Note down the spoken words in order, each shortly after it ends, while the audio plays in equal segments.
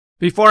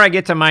Before I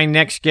get to my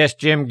next guest,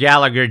 Jim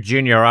Gallagher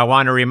Jr., I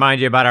want to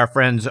remind you about our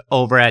friends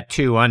over at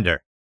 2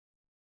 Under.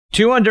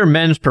 2 Under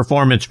men's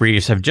performance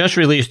briefs have just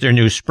released their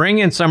new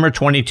spring and summer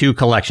 22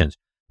 collections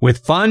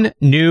with fun,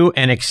 new,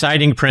 and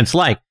exciting prints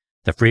like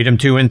the Freedom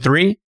 2 and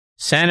 3,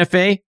 Santa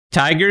Fe,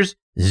 Tigers,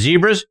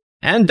 Zebras,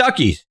 and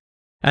Duckies.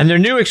 And their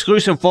new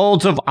exclusive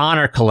Folds of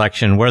Honor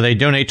collection, where they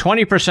donate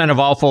 20% of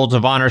all Folds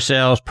of Honor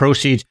sales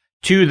proceeds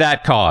to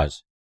that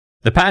cause.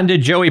 The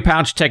patented Joey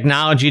Pouch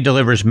technology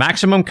delivers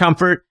maximum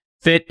comfort,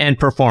 fit, and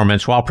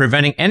performance while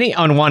preventing any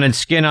unwanted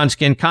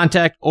skin-on-skin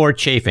contact or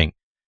chafing.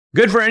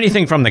 Good for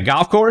anything from the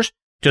golf course,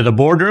 to the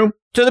boardroom,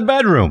 to the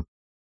bedroom.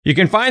 You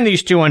can find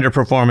these 2 Under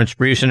performance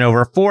briefs in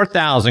over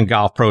 4,000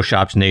 golf pro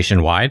shops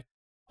nationwide,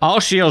 all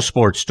Shield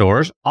Sports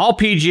stores, all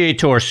PGA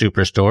Tour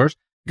superstores,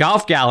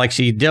 Golf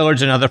Galaxy,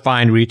 Dillard's, and other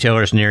fine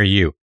retailers near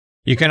you.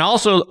 You can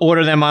also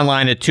order them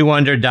online at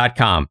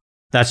 2under.com.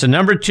 That's the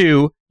number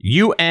 2,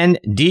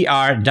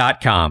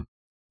 UNDR.com.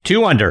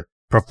 2 Under,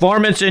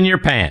 performance in your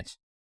pants.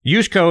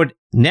 Use code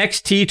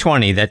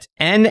NEXTT20, that's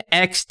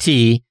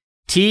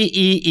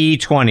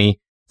NXTTEE20,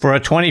 for a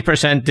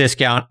 20%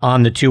 discount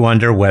on the 2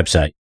 Under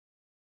website.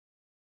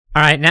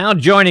 All right, now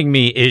joining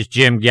me is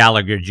Jim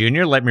Gallagher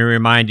Jr. Let me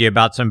remind you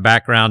about some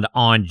background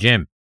on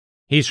Jim.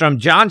 He's from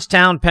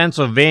Johnstown,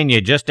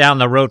 Pennsylvania, just down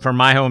the road from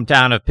my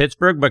hometown of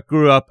Pittsburgh, but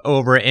grew up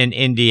over in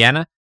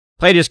Indiana.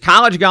 Played his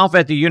college golf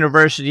at the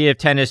University of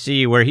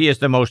Tennessee, where he is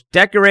the most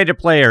decorated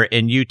player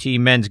in UT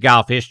men's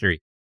golf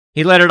history.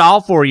 He led it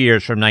all 4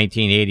 years from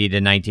 1980 to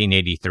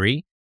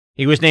 1983.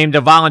 He was named the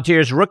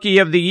Volunteers Rookie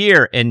of the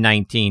Year in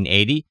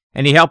 1980,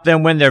 and he helped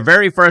them win their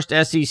very first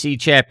SEC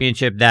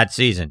championship that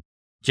season.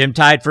 Jim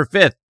tied for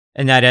 5th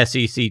in that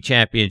SEC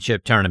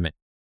championship tournament.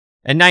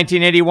 In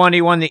 1981,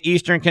 he won the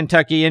Eastern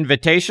Kentucky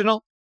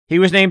Invitational. He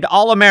was named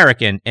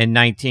All-American in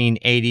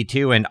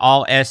 1982 and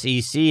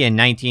All-SEC in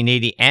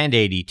 1980 and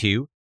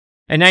 82.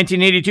 In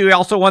 1982, he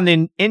also won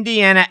the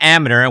Indiana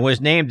Amateur and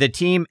was named the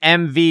team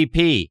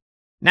MVP.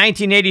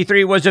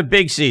 1983 was a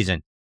big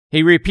season.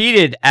 He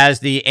repeated as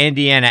the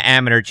Indiana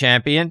Amateur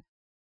champion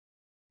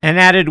and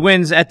added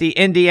wins at the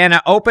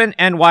Indiana Open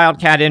and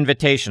Wildcat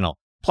Invitational.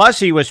 Plus,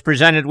 he was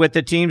presented with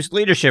the team's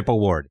Leadership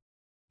Award.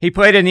 He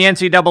played in the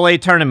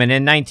NCAA tournament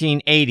in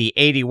 1980,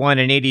 81,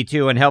 and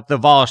 82 and helped the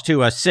Vols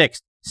to a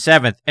 6th,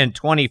 7th, and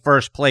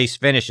 21st place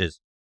finishes.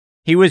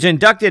 He was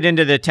inducted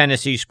into the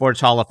Tennessee Sports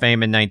Hall of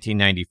Fame in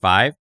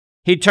 1995.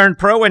 He turned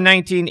pro in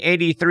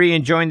 1983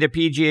 and joined the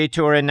PGA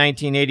Tour in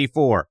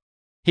 1984.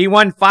 He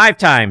won 5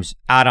 times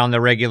out on the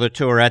regular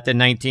tour at the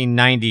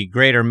 1990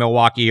 Greater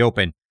Milwaukee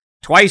Open,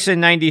 twice in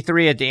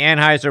 93 at the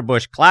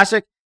Anheuser-Busch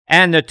Classic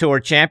and the Tour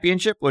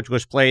Championship, which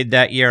was played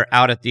that year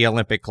out at the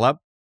Olympic Club.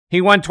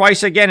 He won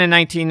twice again in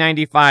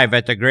 1995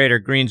 at the Greater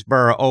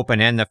Greensboro Open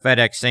and the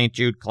FedEx St.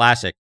 Jude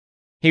Classic.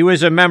 He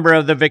was a member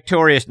of the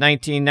victorious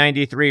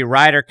 1993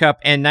 Ryder Cup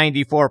and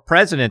 94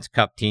 President's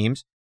Cup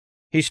teams.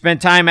 He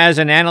spent time as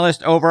an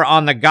analyst over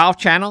on the Golf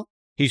Channel.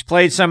 He's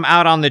played some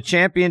out on the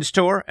Champions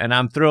Tour, and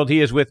I'm thrilled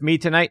he is with me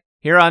tonight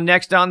here on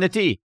Next on the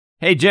Tee.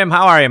 Hey, Jim,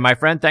 how are you, my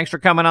friend? Thanks for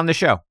coming on the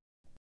show.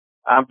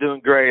 I'm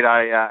doing great.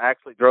 I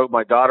actually drove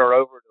my daughter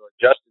over to a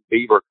Justin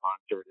Bieber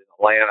concert in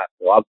Atlanta,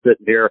 so I'm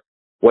sitting here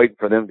waiting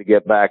for them to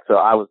get back, so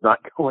I was not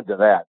going to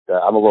that.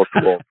 I'm a little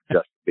too old for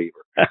Justin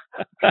Bieber.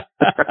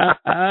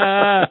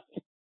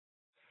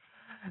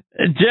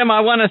 Jim, I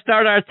want to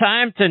start our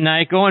time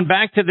tonight going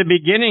back to the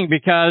beginning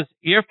because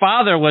your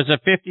father was a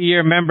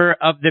 50-year member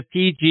of the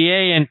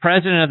PGA and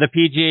president of the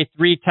PGA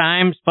 3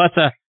 times, plus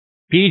a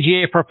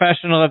PGA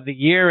Professional of the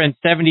Year in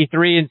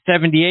 73 and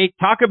 78.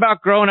 Talk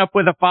about growing up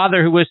with a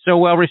father who was so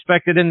well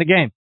respected in the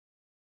game.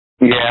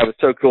 Yeah, it was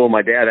so cool.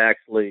 My dad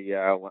actually,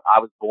 when I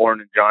was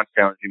born in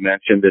Johnstown, as you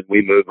mentioned, and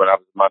we moved when I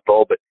was a month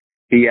old, but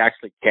he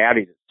actually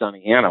caddied at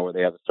Sunnyhanna, where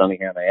they have a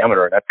Sunnyhanna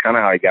Amateur, and that's kind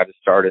of how he got his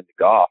start into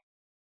golf.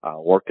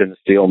 Worked in the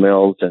steel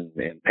mills and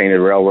painted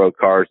railroad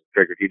cars.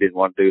 Figured he didn't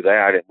want to do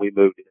that, and we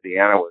moved to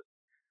Indiana with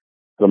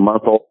a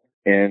month old,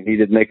 and he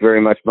didn't make very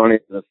much money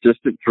as an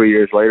assistant. 3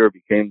 years later,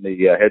 became the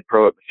head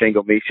pro at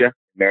Mashingo Misha in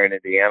Marion,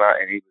 Indiana,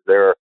 and he was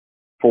there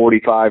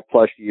 45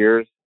 plus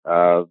years.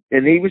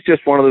 And he was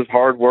just one of those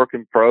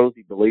hard-working pros.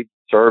 He believed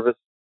in service.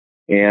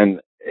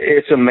 And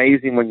it's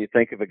amazing when you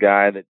think of a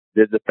guy that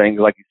did the things,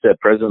 like you said,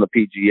 president of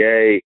the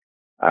PGA.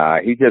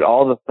 He did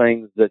all the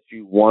things that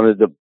you wanted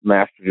to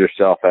master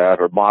yourself at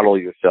or model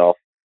yourself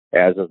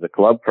as a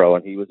club pro,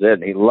 and he was it.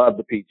 And he loved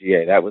the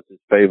PGA. That was his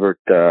favorite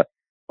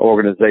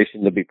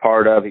organization to be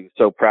part of. He was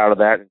so proud of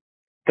that. And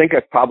I think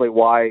that's probably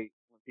why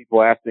when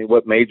people ask me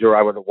what major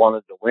I would have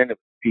wanted to win, it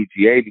was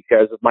PGA,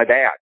 because of my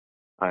dad.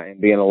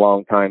 And being a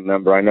long-time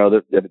member, I know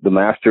that the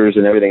Masters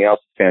and everything else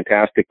is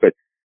fantastic, but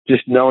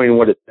just knowing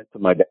what it meant to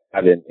my dad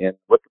and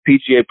what the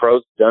PGA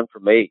pros have done for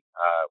me,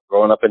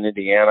 growing up in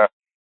Indiana,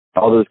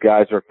 all those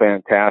guys are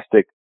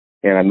fantastic.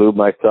 And I moved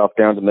myself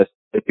down to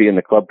Mississippi, and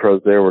the club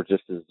pros there were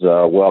just as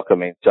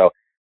welcoming. So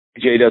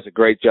PGA does a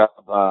great job.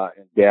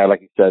 And Dad,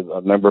 like you said,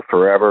 a member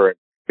forever. And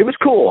it was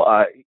cool.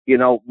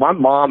 My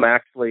mom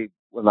actually,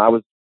 when I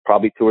was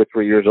probably 2 or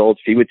 3 years old,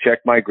 she would check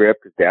my grip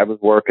because Dad was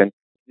working.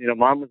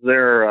 Mom was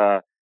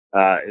there,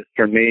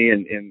 for me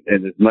and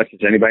as much as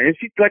anybody. And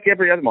she's like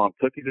every other mom,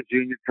 took me to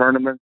junior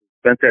tournaments,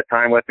 spent that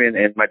time with me.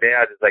 And my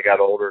dad, as I got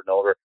older and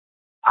older,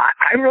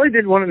 I really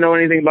didn't want to know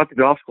anything about the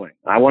golf swing.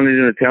 I wanted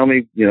him to tell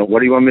me, what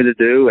do you want me to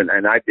do? And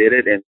I did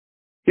it. And,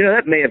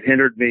 that may have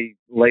hindered me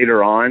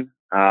later on.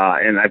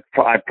 And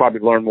I've probably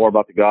learned more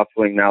about the golf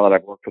swing now that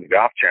I've worked for the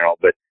Golf Channel.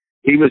 But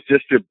he was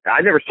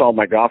I never saw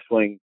my golf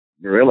swing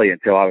really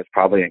until I was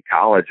probably in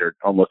college or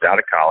almost out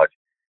of college.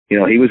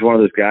 He was one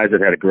of those guys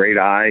that had a great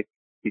eye.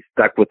 He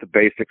stuck with the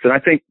basics. And I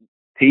think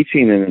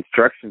teaching and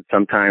instruction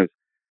sometimes,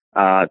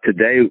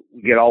 today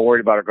we get all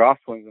worried about our golf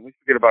swings and we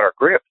forget about our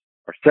grips,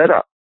 our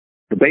setup,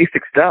 the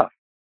basic stuff,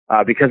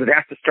 because it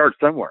has to start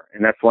somewhere.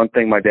 And that's one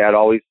thing my dad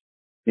always,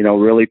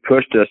 really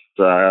pushed us,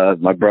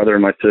 my brother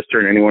and my sister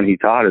and anyone he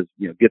taught is,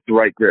 get the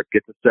right grip,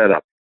 get the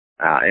setup.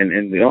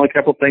 And the only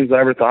couple of things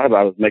I ever thought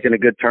about was making a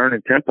good turn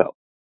and tempo.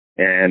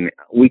 And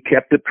we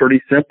kept it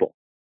pretty simple.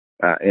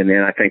 And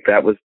then I think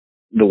that was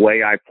the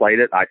way I played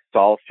it. I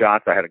saw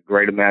shots. I had a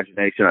great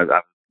imagination.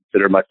 I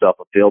considered myself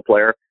a field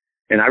player,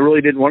 and I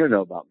really didn't want to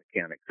know about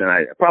mechanics. And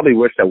I probably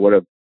wished I would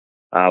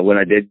have, when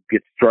I did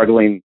get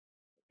struggling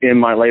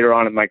later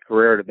on in my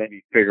career, to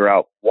maybe figure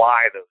out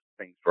why those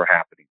things were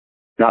happening.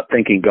 Not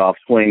thinking golf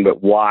swing,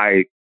 but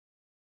why,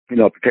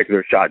 a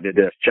particular shot did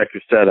this. Check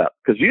your setup.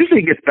 Because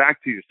usually it gets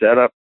back to your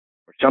setup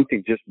or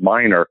something just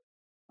minor.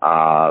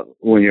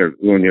 When you're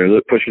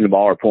pushing the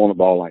ball or pulling the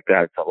ball like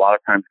that, it's a lot of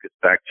times it gets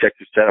back. Check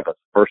your setup. That's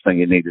the first thing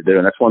you need to do.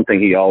 And that's one thing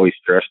he always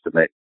stressed to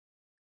me.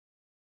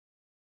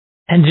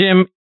 And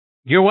Jim,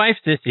 your wife,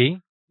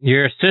 Sissy,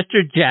 your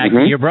sister,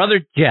 Jackie, your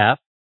brother, Jeff,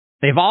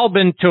 they've all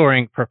been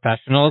touring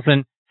professionals.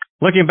 And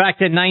looking back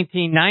to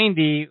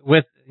 1990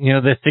 with,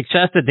 the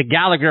success that the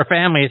Gallagher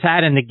family has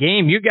had in the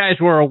game, you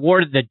guys were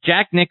awarded the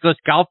Jack Nicklaus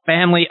Golf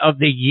Family of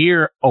the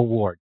Year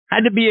award.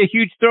 Had to be a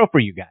huge thrill for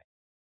you guys.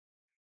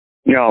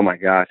 Oh my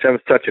gosh, that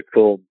was such a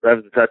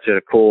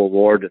cool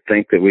award to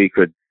think that we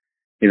could,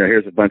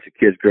 here's a bunch of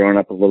kids growing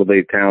up in a little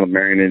bitty town of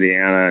Marion,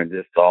 Indiana, and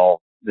just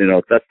all,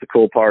 that's the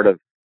cool part of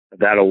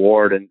that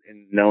award, and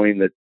knowing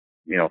that,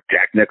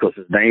 Jack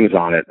Nicklaus's name's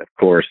on it, of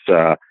course.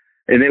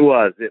 And it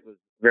was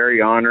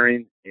very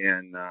honoring,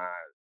 and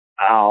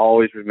I'll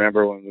always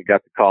remember when we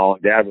got the call,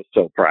 and Dad was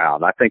so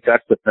proud. I think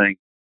that's the thing,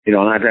 and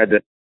I've had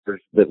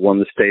that won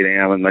the state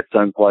am, and my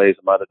son plays,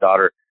 and my other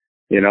daughter.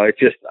 It's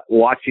just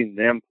watching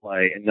them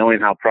play and knowing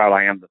how proud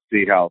I am to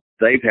see how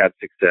they've had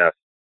success.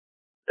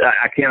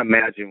 I can't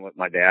imagine what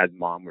my dad and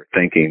mom were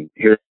thinking.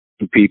 Here's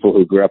some people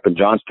who grew up in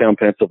Johnstown,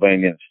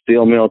 Pennsylvania,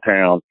 steel mill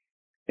town,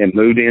 and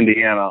moved to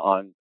Indiana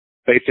on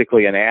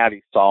basically an ad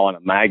he saw in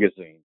a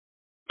magazine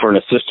for an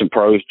assistant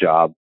pros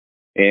job.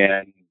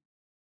 And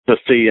to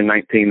see in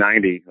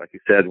 1990, like you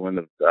said, win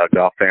the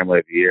Golf Family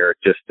of the Year,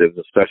 it was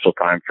a special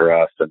time for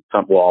us and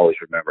something we'll always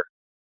remember.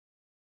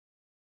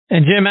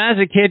 And Jim, as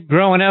a kid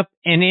growing up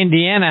in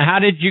Indiana, how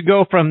did you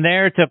go from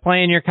there to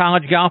playing your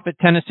college golf at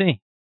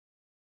Tennessee?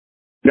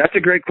 That's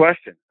a great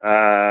question.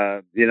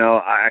 I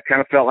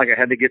kind of felt like I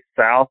had to get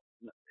south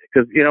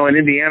because, in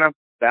Indiana,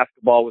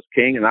 basketball was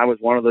king, and I was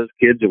one of those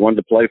kids that wanted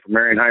to play for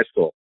Marion High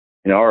School.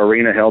 Our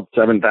arena held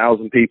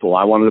 7,000 people.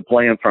 I wanted to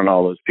play in front of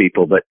all those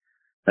people, but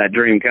that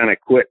dream kind of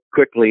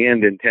quickly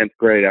ended in 10th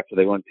grade after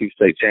they won 2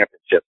 state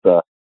championships.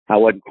 I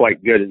wasn't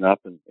quite good enough,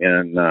 and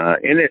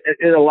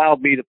it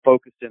allowed me to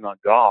focus in on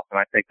golf, and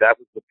I think that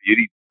was the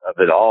beauty of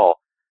it all,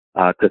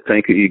 to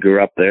think that you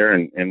grew up there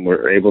and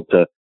were able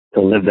to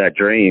live that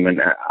dream.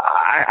 And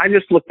I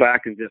just look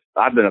back and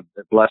I've been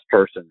a blessed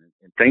person,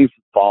 and things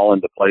fall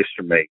into place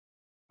for me.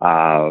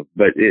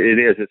 But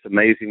it's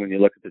amazing when you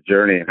look at the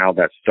journey and how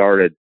that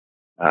started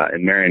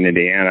in Marion,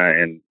 Indiana,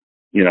 and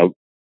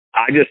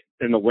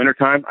in the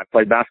wintertime I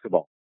played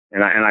basketball,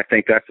 and I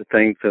think that's the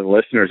thing to the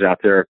listeners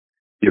out there.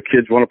 Your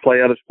kids want to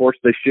play other sports,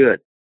 they should.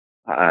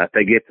 If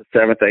they get to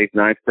 7th, 8th,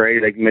 9th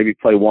grade, they can maybe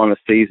play one a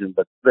season,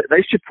 but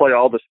they should play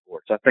all the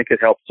sports. I think it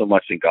helps so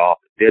much in golf.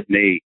 It did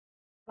me.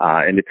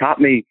 And it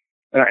taught me,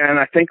 and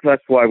I think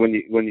that's why when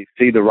you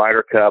see the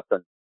Ryder Cup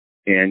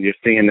and you're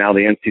seeing now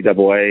the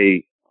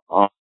NCAA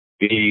on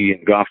TV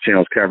and Golf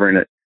Channel's covering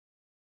it,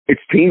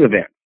 it's team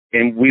events,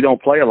 and we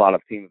don't play a lot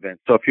of team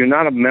events. So if you're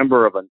not a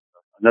member of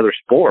another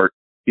sport,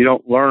 you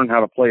don't learn how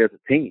to play as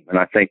a team. And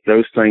I think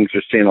those things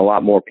are seeing a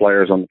lot more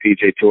players on the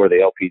PGA Tour, the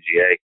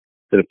LPGA,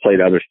 that have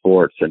played other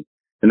sports. And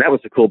that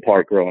was the cool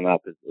part growing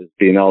up is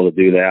being able to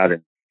do that.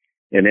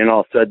 And then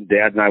all of a sudden,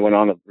 Dad and I went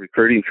on a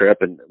recruiting trip,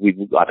 and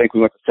I think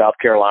we went to South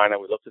Carolina.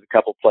 We looked at a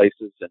couple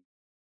places, and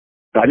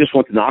I just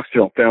went to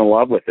Knoxville and fell in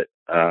love with it.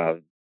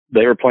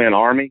 They were playing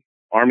Army.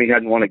 Army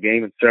hadn't won a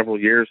game in several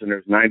years, and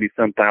there's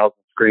 90-some thousand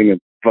screaming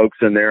folks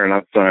in there. And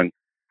I'm saying,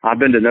 I've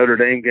been to Notre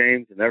Dame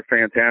games, and they're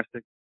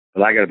fantastic,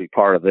 but I got to be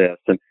part of this.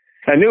 And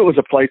I knew it was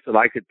a place that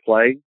I could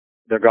play.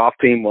 Their golf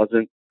team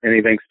wasn't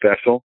anything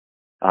special.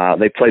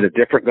 They played a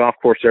different golf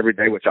course every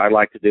day, which I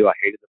like to do. I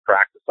hated the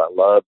practice. I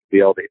loved to be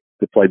able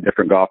to play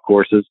different golf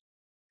courses.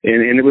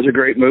 And it was a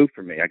great move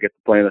for me. I get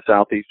to play in the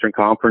Southeastern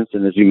Conference.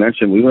 And as you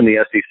mentioned, we won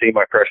the SEC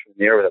my freshman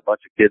year with a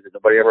bunch of kids that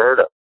nobody ever heard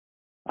of.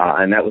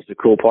 And that was the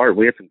cool part.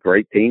 We had some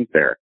great teams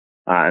there,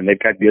 and they've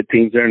got good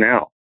teams there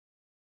now.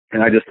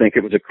 And I just think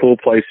it was a cool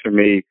place for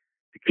me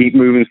to keep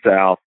moving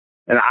south.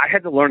 And I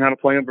had to learn how to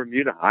play on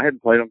Bermuda. I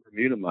hadn't played on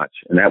Bermuda much,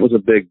 and that was a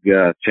big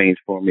change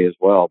for me as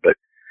well. But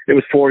it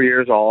was 4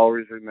 years. I'll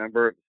always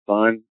remember. It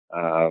was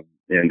fun.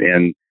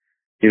 And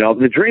you know,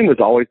 the dream was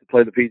always to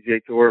play the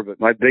PGA Tour, but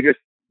my biggest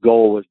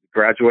goal was to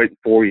graduate in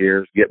 4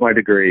 years, get my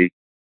degree.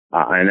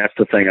 And that's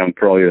the thing I'm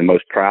probably the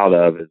most proud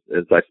of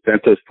is I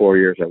spent those 4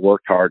 years. I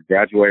worked hard,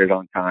 graduated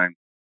on time,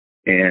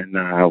 and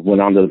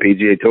went on to the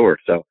PGA Tour.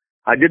 So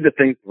I did the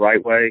things the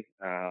right way.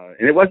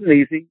 And it wasn't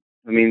easy.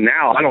 I mean,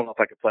 now I don't know if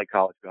I could play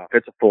college golf.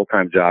 It's a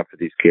full-time job for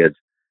these kids,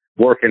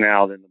 working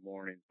out in the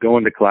morning,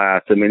 going to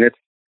class. I mean, it's,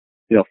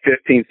 you know,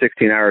 15,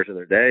 16 hours of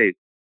their day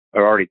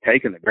are already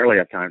taken. They barely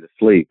have time to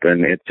sleep.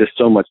 And it's just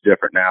so much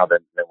different now than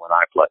when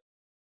I played.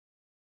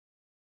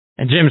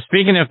 And Jim,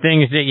 speaking of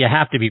things that you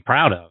have to be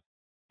proud of,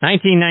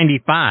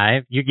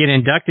 1995, you get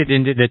inducted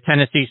into the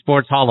Tennessee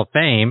Sports Hall of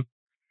Fame.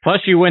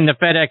 Plus, you win the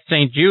FedEx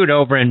St. Jude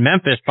over in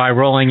Memphis by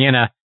rolling in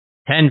a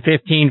 10,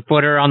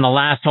 15-footer on the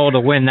last hole to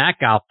win that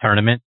golf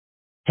tournament.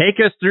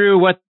 Take us through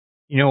what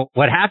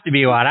have to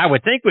be what I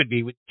would think would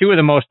be two of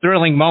the most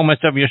thrilling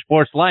moments of your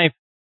sports life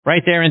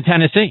right there in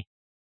Tennessee.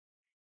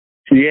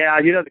 Yeah,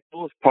 you know, the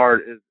coolest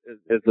part is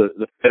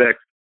the FedEx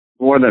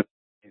more than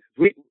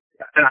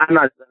I'm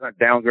not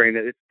downgrading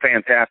it. It's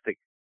fantastic.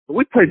 But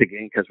we played the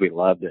game because we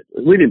loved it.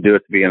 We didn't do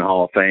it to be in the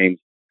Hall of Fame.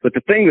 But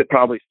the thing that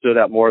probably stood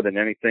out more than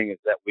anything is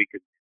that we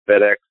could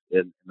FedEx,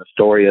 and the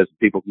story is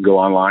people can go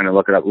online and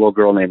look it up. A little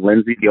girl named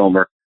Lindsay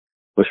Gilmer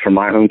was from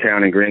my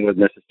hometown in Greenwood,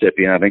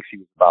 Mississippi, and I think she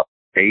was about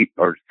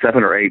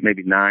 7 or 8,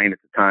 maybe 9 at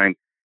the time.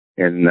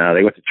 And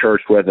they went to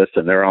church with us,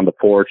 and they're on the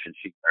porch, and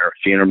she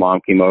and her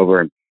mom came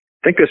over, and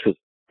I think this was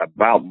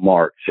about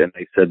March, and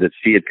they said that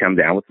she had come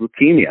down with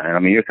leukemia. And I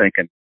mean, you're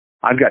thinking,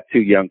 I've got 2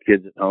 young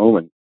kids at home,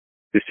 and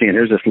just seeing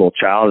here's this little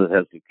child that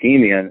has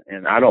leukemia,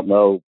 and I don't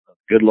know,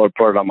 good Lord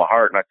put it on my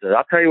heart. And I said,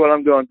 I'll tell you what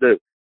I'm going to do.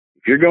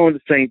 If you're going to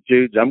St.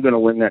 Jude's, I'm going to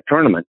win that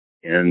tournament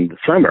in the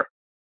summer.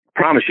 I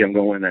promise you I'm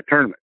going to win that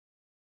tournament.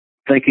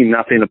 Thinking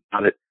nothing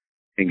about it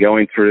and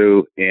going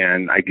through,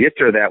 and I get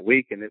there that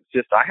week, and it's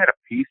just, I had a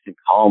peace and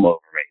calm over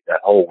me that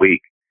whole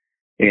week.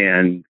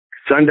 And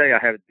Sunday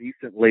I had a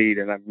decent lead,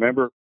 and I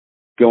remember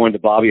going to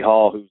Bobby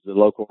Hall, who's the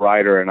local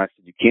writer, and I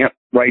said, you can't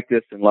write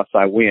this unless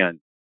I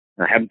win.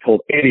 And I haven't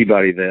told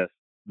anybody this,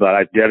 but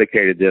I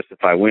dedicated this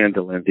if I win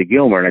to Lindsay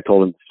Gilmer, and I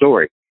told him the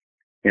story.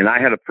 And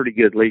I had a pretty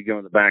good lead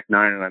going the back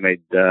 9, and I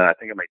made, I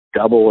think I made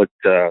double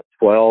at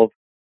 12,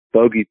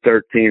 bogey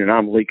 13, and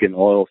I'm leaking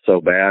oil so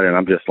bad. And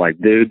I'm just like,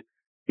 dude,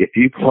 if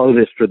you blow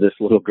this for this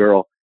little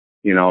girl,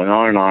 you know, and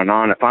on and on and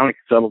on. I finally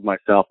settled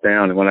myself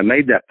down. And when I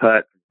made that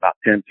putt, about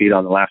 10 feet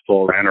on the last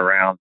hole, ran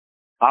around,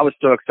 I was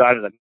so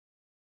excited. I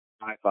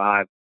high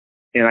five.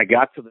 And I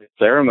got to the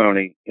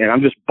ceremony, and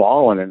I'm just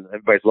bawling, and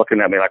everybody's looking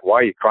at me like, why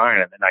are you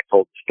crying? And then I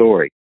told the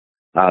story.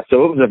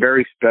 So it was a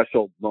very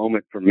special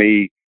moment for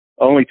me,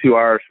 only 2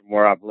 hours from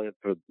where I've lived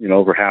for, you know,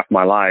 over half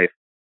my life.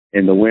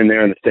 And to win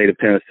there in the state of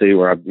Tennessee,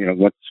 where I, you know,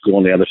 went to school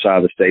on the other side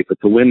of the state, but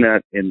to win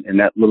that and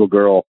that little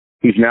girl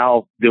who's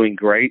now doing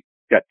great,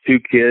 got 2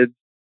 kids,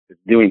 is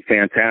doing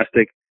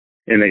fantastic.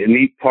 And the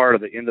neat part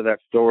of the end of that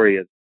story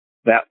is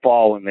that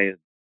fall when they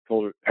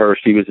told her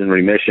she was in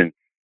remission,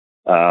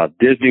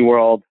 Disney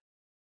World,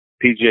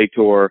 PGA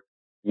Tour,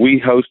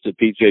 we hosted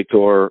PGA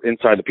Tour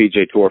inside the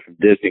PGA Tour from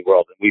Disney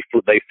World, and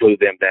they flew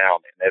them down,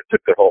 and they took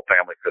their whole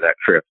family for that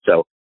trip.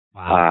 So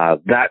wow.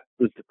 That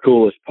was the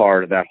coolest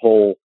part of that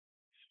whole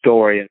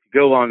story. And if you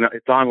go on,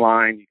 it's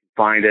online, you can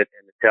find it,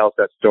 and it tells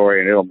that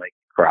story, and it'll make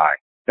you cry.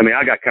 I mean,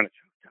 I got kind of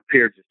up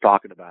here just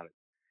talking about it.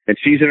 And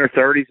she's in her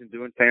 30s and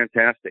doing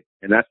fantastic.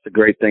 And that's the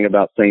great thing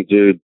about St.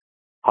 Jude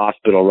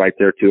Hospital right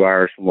there 2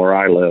 hours from where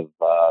I live,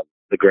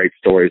 the great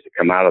stories that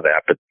come out of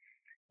that. But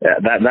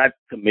that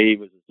to me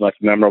was as much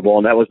memorable.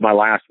 And that was my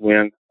last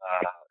win.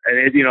 And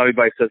it, you know,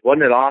 everybody says,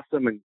 wasn't it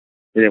awesome? And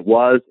it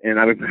was. And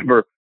I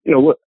remember, you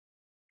know,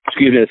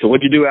 so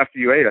what'd you do after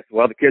you ate? I said,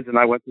 well, the kids and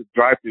I went to the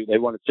drive-thru. They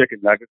wanted chicken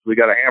nuggets. We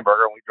got a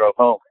hamburger and we drove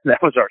home. That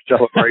was our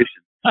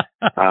celebration.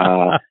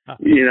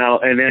 You know,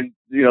 and then,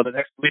 you know, the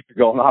next week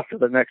we're going off to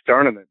the next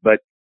tournament. But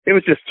it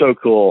was just so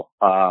cool.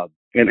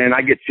 And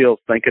I get chills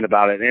thinking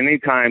about it.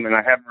 Anytime, and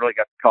I haven't really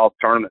got to call the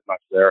tournament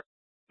much there,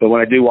 but when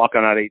I do walk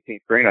on that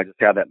 18th green, I just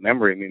have that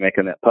memory of me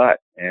making that putt.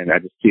 And I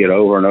just see it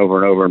over and over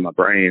and over in my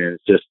brain. And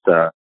it's just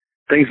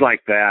things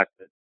like that,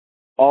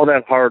 all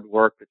that hard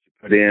work that you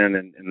put in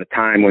and the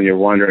time when you're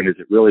wondering, is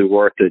it really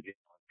worth it? You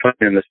know,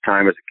 putting in this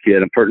time as a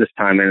kid and putting this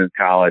time in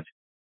college,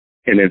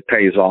 and it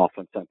pays off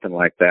on something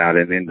like that.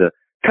 And then to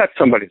touch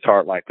somebody's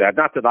heart like that,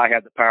 not that I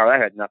had the power,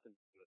 that had nothing to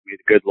do with me.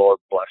 The good Lord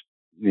blessed,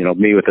 you know,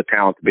 me with the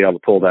talent to be able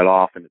to pull that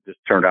off, and it just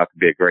turned out to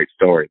be a great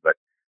story. But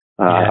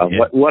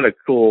what a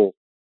cool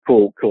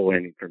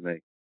ending for me.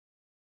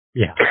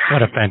 Yeah,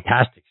 what a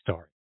fantastic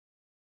story.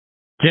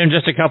 Jim,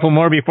 just a couple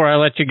more before I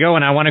let you go,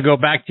 and I want to go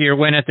back to your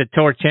win at the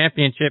Tour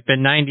Championship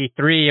in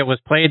 '93. It was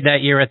played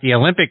that year at the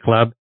Olympic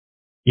Club.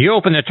 You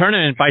opened the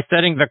tournament by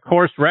setting the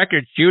course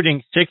record,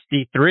 shooting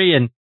 63,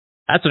 and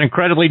That's an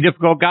incredibly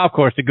difficult golf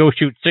course to go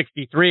shoot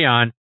 63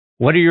 on.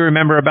 What do you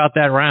remember about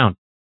that round?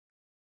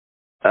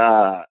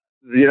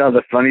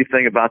 The funny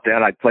thing about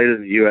that, I played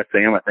in the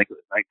USAM, I think it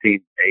was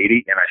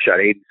 1980, and I shot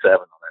 87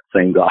 on that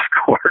same golf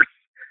course.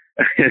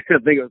 I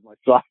think it was my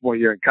sophomore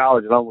year in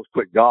college, and I almost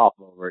quit golf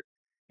over it.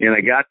 And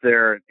I got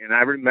there, and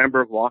I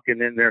remember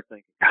walking in there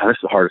thinking, God, this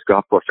is the hardest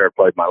golf course I ever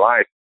played in my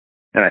life.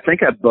 And I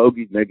think I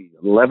bogeyed maybe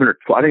 11 or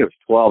 12. I think it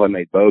was 12 I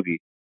made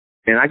bogey.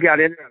 And I got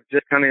in there, I was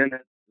just kind of in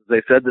that, as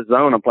they said, the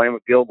zone. I'm playing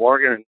with Gil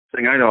Morgan, and the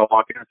thing I know, I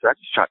walk in and I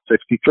just shot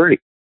 63.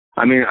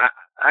 I mean,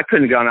 I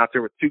couldn't have gone out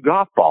there with 2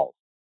 golf balls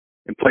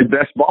and played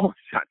best ball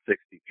and shot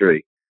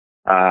 63.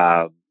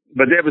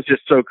 But it was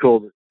just so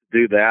cool to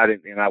do that.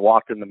 And I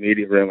walked in the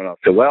media room and I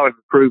said, well, I've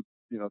improved,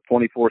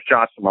 24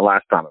 shots from my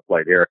last time I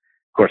played here.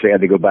 Of course, I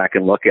had to go back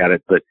and look at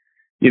it. But,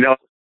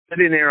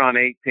 sitting there on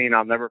 18,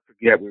 I'll never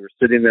forget, we were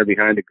sitting there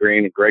behind the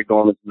green and Greg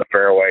Norman's in the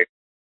fairway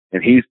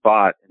and he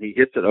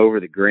hits it over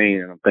the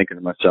green. And I'm thinking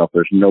to myself,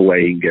 there's no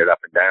way he can get it up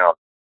and down.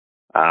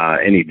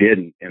 And he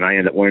didn't. And I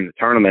ended up winning the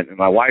tournament. And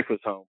my wife was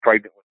home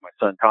pregnant with my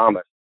son,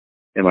 Thomas.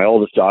 And my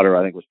oldest daughter,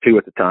 I think, was 2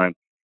 at the time.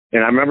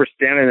 And I remember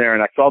standing there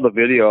and I saw the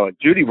video. And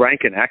Judy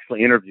Rankin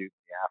actually interviewed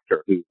me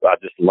after, who I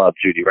just love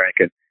Judy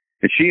Rankin.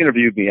 And she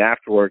interviewed me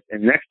afterwards.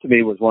 And next to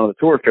me was one of the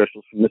tour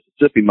officials from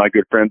Mississippi, my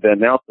good friend Ben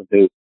Nelson,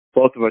 who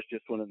both of us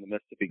just went in the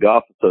Mississippi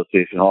Golf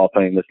Association Hall of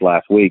Fame this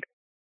last week.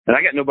 And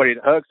I got nobody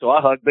to hug, so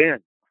I hugged Ben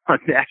on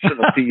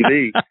national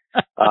TV.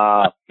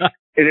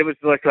 And it was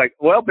like,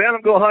 well, Ben,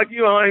 I'm going to hug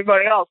you on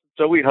anybody else.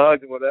 So we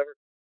hugged and whatever.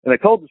 And I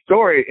told the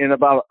story in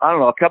about, I don't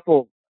know, a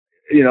couple,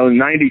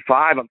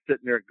 95, I'm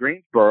sitting there at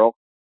Greensboro,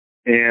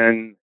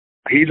 and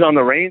he's on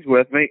the range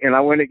with me, and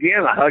I went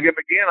again. I hug him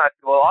again. I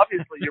said, well,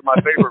 obviously you're my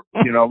favorite,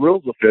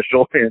 rules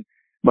official and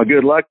my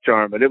good luck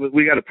charm. But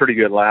we got a pretty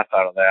good laugh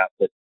out of that.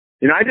 But,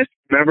 I just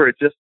remember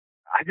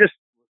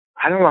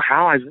I don't know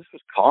how I just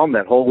was calm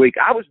that whole week.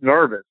 I was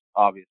nervous,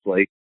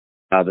 obviously,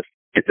 the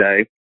second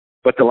day,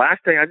 but the last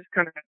day I just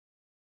kind of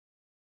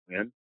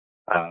win.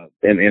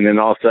 And then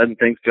all of a sudden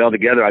things fell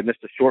together. I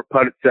missed a short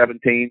putt at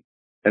 17.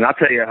 And I'll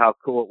tell you how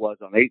cool it was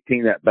on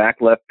 18, that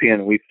back left pin,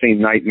 and we've seen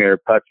nightmare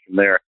putts from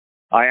there.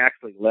 I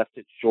actually left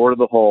it short of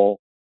the hole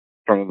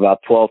from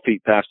about 12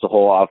 feet past the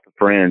hole off the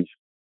fringe.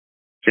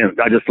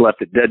 And I just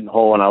left it dead in the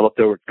hole, and I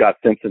looked over at Scott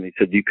Simpson. He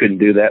said, you couldn't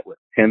do that with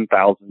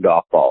 10,000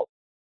 golf balls.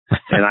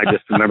 And I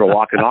just remember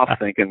walking off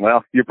thinking,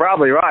 well, you're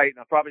probably right. And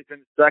I probably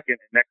finished second.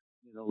 And next,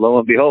 lo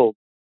and behold,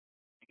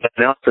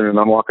 Nelson, and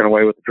I'm walking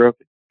away with the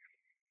trophy.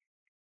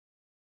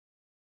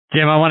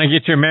 Jim, I want to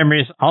get your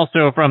memories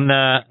also from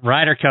the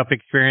Ryder Cup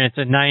experience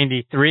in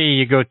 '93.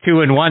 You go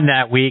 2-1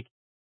 that week,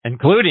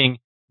 including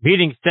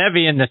beating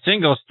Seve in the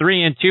singles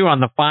 3-2 on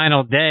the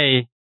final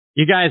day.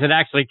 You guys had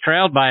actually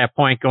trailed by a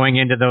point going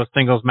into those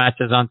singles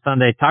matches on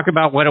Sunday. Talk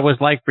about what it was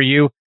like for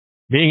you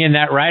being in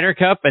that Ryder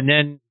Cup and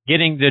then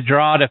getting the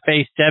draw to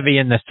face Seve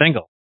in the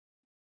singles.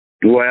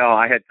 Well,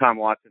 I had Tom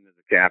Watson as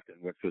a captain,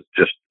 which was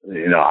just,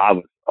 I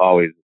was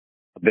always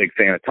a big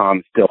fan of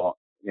Tom.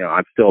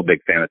 I'm still a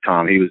big fan of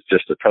Tom. He was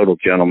just a total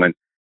gentleman.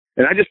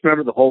 And I just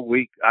remember the whole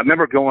week. I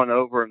remember going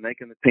over and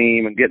making the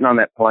team and getting on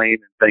that plane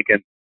and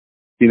thinking,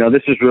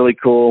 this is really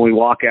cool. We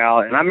walk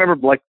out. And I remember,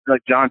 like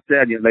John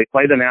said, they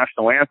play the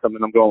national anthem,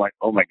 and I'm going like,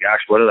 oh, my gosh,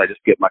 what did I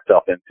just get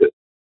myself into?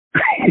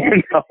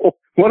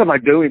 What am I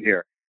doing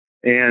here?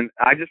 And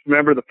I just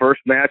remember the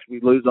first match, we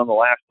lose on the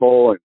last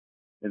hole. And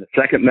in the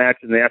second match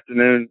in the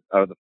afternoon,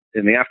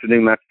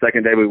 match, the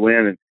second day we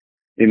win. And,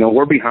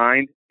 we're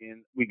behind.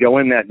 And we go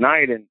in that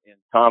night, and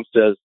Tom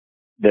says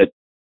that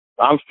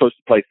I'm supposed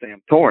to play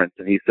Sam Torrance,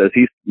 and he says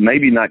he's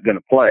maybe not going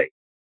to play.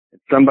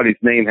 And somebody's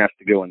name has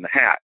to go in the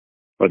hat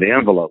or the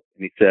envelope.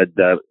 And he said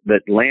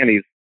that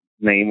Lanny's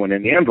name went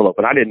in the envelope,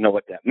 but I didn't know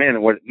what that meant.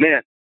 And what it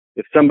meant,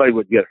 if somebody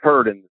would get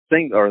hurt in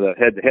the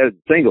head-to-head of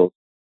the singles,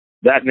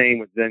 that name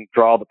would then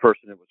draw the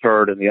person that was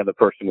hurt, and the other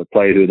person would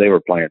play who they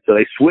were playing. So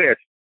they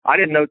switched. I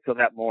didn't know till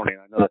that morning.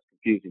 I know that's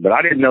confusing, but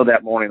I didn't know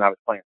that morning I was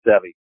playing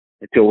Seve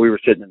until we were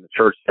sitting in the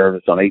church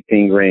service on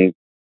 18 green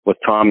with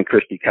Tom and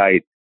Christy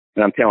Kite.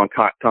 And I'm telling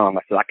Tom,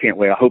 I said, I can't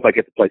wait. I hope I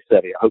get to play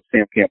Seve. I hope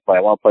Sam can't play.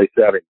 I want to play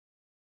Seve.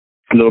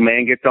 The little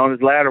man gets on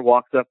his ladder,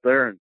 walks up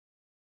there, and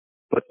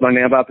puts my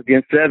name up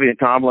against Seve. And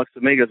Tom looks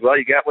at me and goes, well,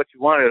 you got what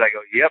you wanted. I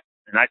go, yep.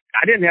 And I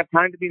didn't have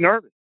time to be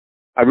nervous.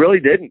 I really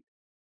didn't.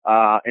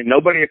 And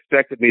nobody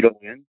expected me to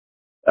win.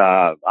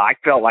 I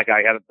felt like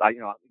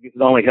it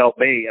could only help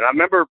me. And I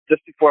remember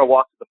just before I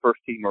walked to the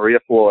first tee, Maria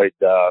Floyd,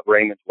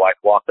 Raymond's wife,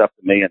 walked up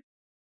to me and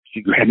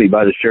she grabbed me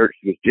by the shirt.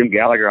 She goes, Jim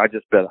Gallagher, I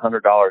just bet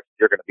 $100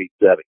 you're going to beat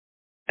Seve.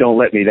 Don't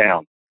let me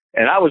down.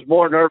 And I was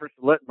more nervous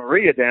to let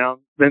Maria down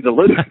than to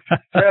lose to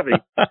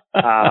Seve.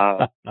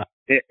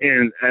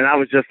 And I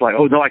was just like,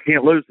 oh, no, I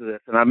can't lose to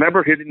this. And I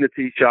remember hitting the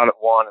tee shot at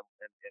one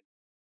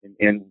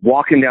and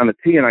walking down the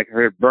tee, and I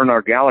heard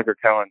Bernard Gallagher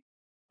telling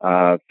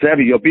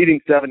Seve, you're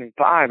beating 7-5.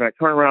 And I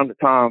turned around to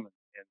Tom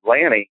and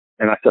Lanny,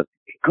 and I said,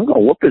 I'm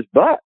going to whoop his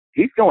butt.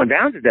 He's going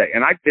down today.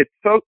 And it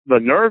took the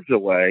nerves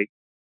away.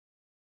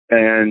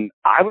 And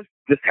I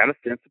just had a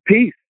sense of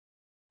peace.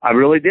 I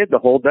really did the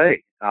whole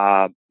day.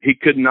 he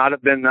could not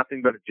have been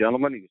nothing but a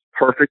gentleman. He was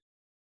perfect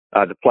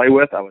to play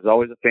with. I was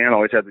always a fan.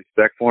 Always had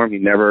respect for him.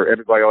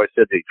 Everybody always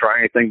said, did he try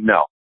anything?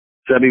 No.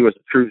 Seve was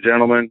a true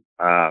gentleman.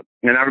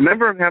 And I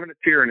remember him having a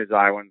tear in his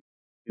eye when,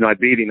 I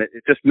beat him.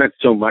 It just meant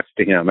so much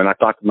to him. And I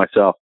thought to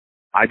myself,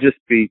 I just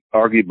beat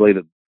arguably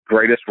the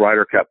greatest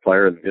Ryder Cup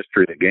player in the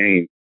history of the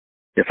game.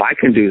 If I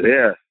can do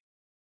this,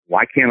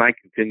 why can't I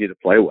continue to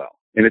play well?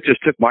 And it just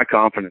took my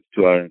confidence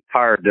to an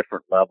entire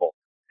different level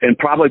and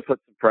probably put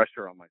some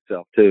pressure on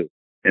myself too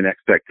and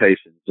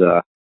expectations.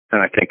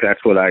 And I think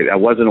that's what I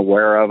wasn't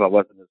aware of. I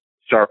wasn't as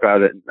sharp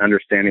at it and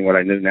understanding what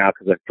I knew now,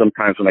 because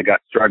sometimes when I got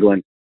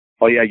struggling,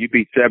 oh yeah, you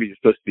beat Seve, you're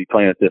supposed to be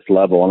playing at this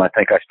level. And I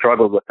think I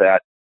struggled with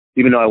that,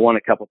 even though I won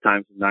a couple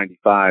times in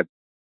 '95.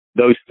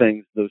 Those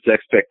things, those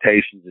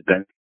expectations had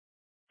been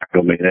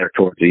me there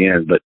towards the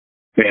end. But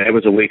man, it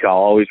was a week I'll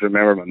always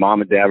remember. My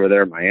mom and dad were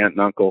there, my aunt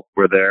and uncle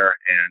were there,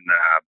 and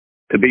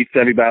to beat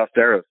Seve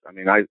Ballesteros. I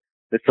mean,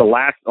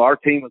 our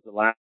team was the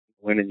last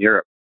to win in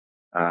Europe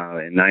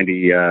in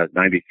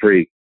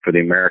 '93 for the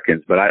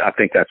Americans. But I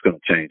think that's going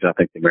to change. I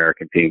think the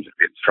American teams are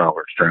getting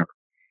stronger and stronger.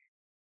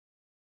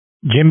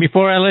 Jim,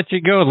 before I let you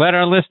go, let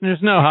our listeners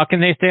know, how can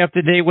they stay up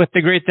to date with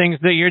the great things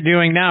that you're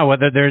doing now,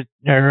 whether they're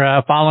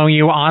following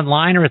you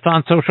online or it's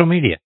on social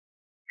media?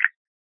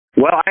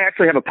 Well, I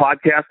actually have a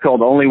podcast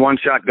called Only One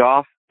Shot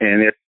Golf,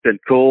 and it's been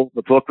cool.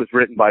 The book was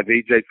written by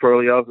VJ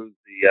Trulio, who's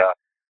the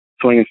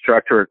swing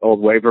instructor at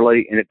Old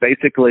Waverly, and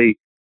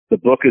the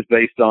book is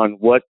based on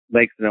what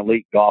makes an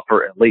elite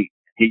golfer elite.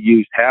 He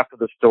used half of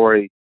the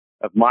story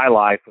of my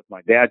life with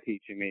my dad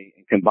teaching me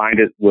and combined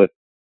it with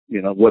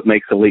what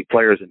makes elite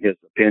players in his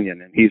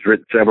opinion. And he's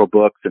written several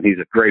books, and he's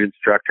a great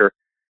instructor.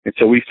 And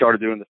so we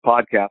started doing this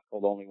podcast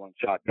called Only One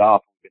Shot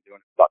Golf. We've been doing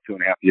it for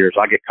about 2.5 years.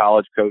 I get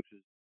college coaches,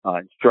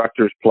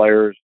 instructors,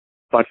 players,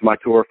 a bunch of my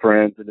tour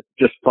friends, and it's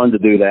just fun to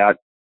do that.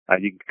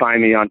 You can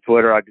find me on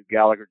Twitter. I do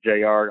Gallagher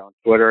Jr. on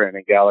Twitter, and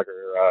then Gallagher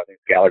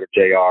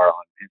Jr.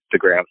 on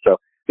Instagram. So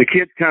the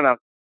kids kind of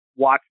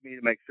watch me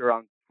to make sure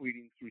I'm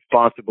tweeting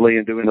responsibly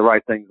and doing the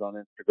right things on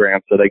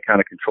Instagram, so they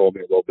kind of control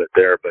me a little bit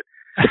there. But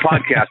the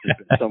podcast has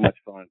been so much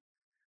fun.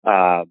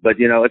 But as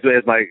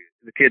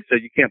the kids say,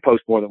 you can't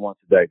post more than once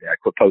a day, Dad.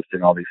 Quit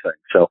posting all these things.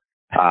 So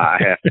I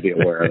have to be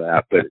aware of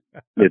that. But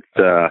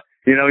it's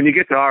when you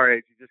get to our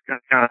age, you just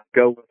kind of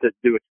go with it,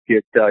 do what the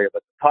kids tell you.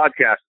 But the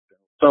podcast has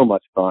been so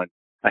much fun.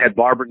 I had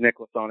Barbara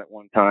Nicklaus on at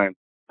one time.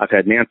 I've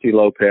had Nancy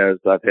Lopez.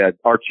 I've had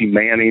Archie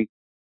Manning.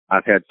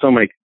 I've had so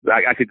many.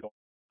 I could go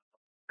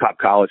top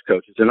college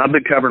coaches, and I've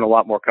been covering a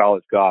lot more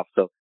college golf.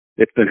 So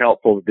it's been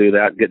helpful to do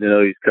that, getting to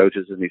know these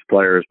coaches and these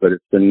players. But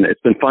it's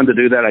been fun to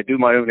do that. I do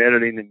my own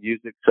editing and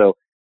music, so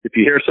if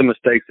you hear some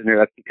mistakes in here,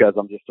 that's because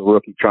I'm just a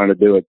rookie trying to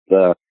do it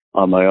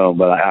on my own.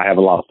 But I have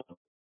a lot of fun.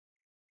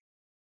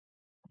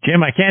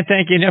 Jim, I can't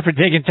thank you enough for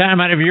taking time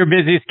out of your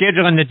busy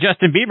schedule and the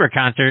Justin Bieber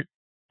concert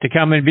to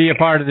come and be a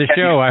part of the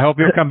show. I hope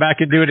you'll come back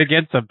and do it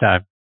again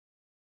sometime.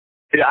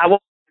 Yeah, I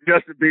won't do the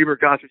Justin Bieber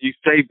concert. You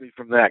saved me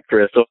from that,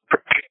 Chris. So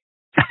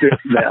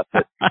that,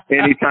 but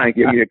anytime,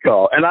 give me a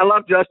call. And I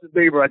love Justin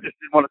Bieber. I just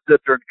didn't want to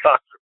sit there and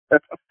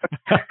concert.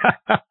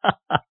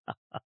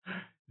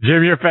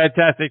 Jim, you're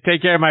fantastic.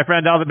 Take care, my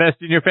friend. All the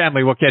best in your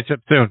family. We'll catch up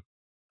soon.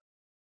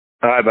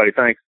 All right, buddy.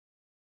 Thanks.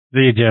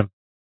 See you, Jim.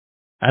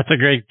 That's a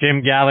great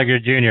Jim Gallagher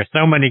Jr.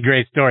 So many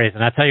great stories.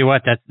 And I tell you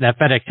what, that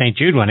FedEx St.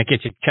 Jude one, it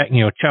gets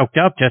you choked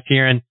up just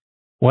hearing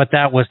what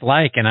that was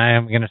like. And I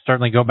am going to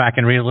certainly go back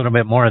and read a little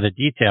bit more of the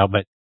detail,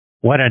 but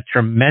what a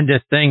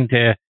tremendous thing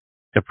to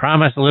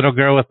promise a little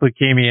girl with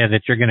leukemia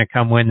that you're going to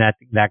come win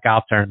that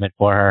golf tournament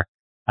for her,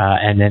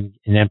 and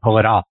then pull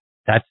it off.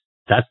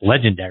 That's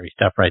legendary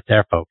stuff right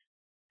there, folks.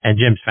 And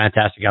Jim's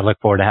fantastic. I look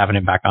forward to having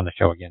him back on the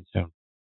show again soon.